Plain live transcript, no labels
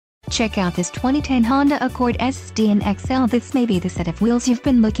Check out this 2010 Honda Accord SD and XL. This may be the set of wheels you've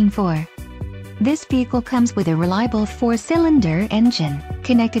been looking for. This vehicle comes with a reliable 4-cylinder engine,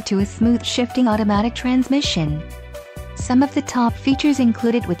 connected to a smooth shifting automatic transmission. Some of the top features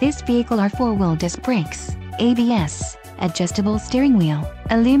included with this vehicle are 4-wheel disc brakes, ABS, adjustable steering wheel,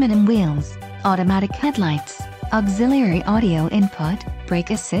 aluminum wheels, automatic headlights, auxiliary audio input, brake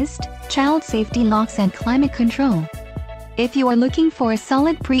assist, child safety locks and climate control. If you are looking for a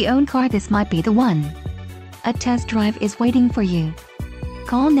solid pre-owned car, this might be the one. A test drive is waiting for you.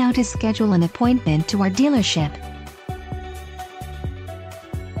 Call now to schedule an appointment to our dealership.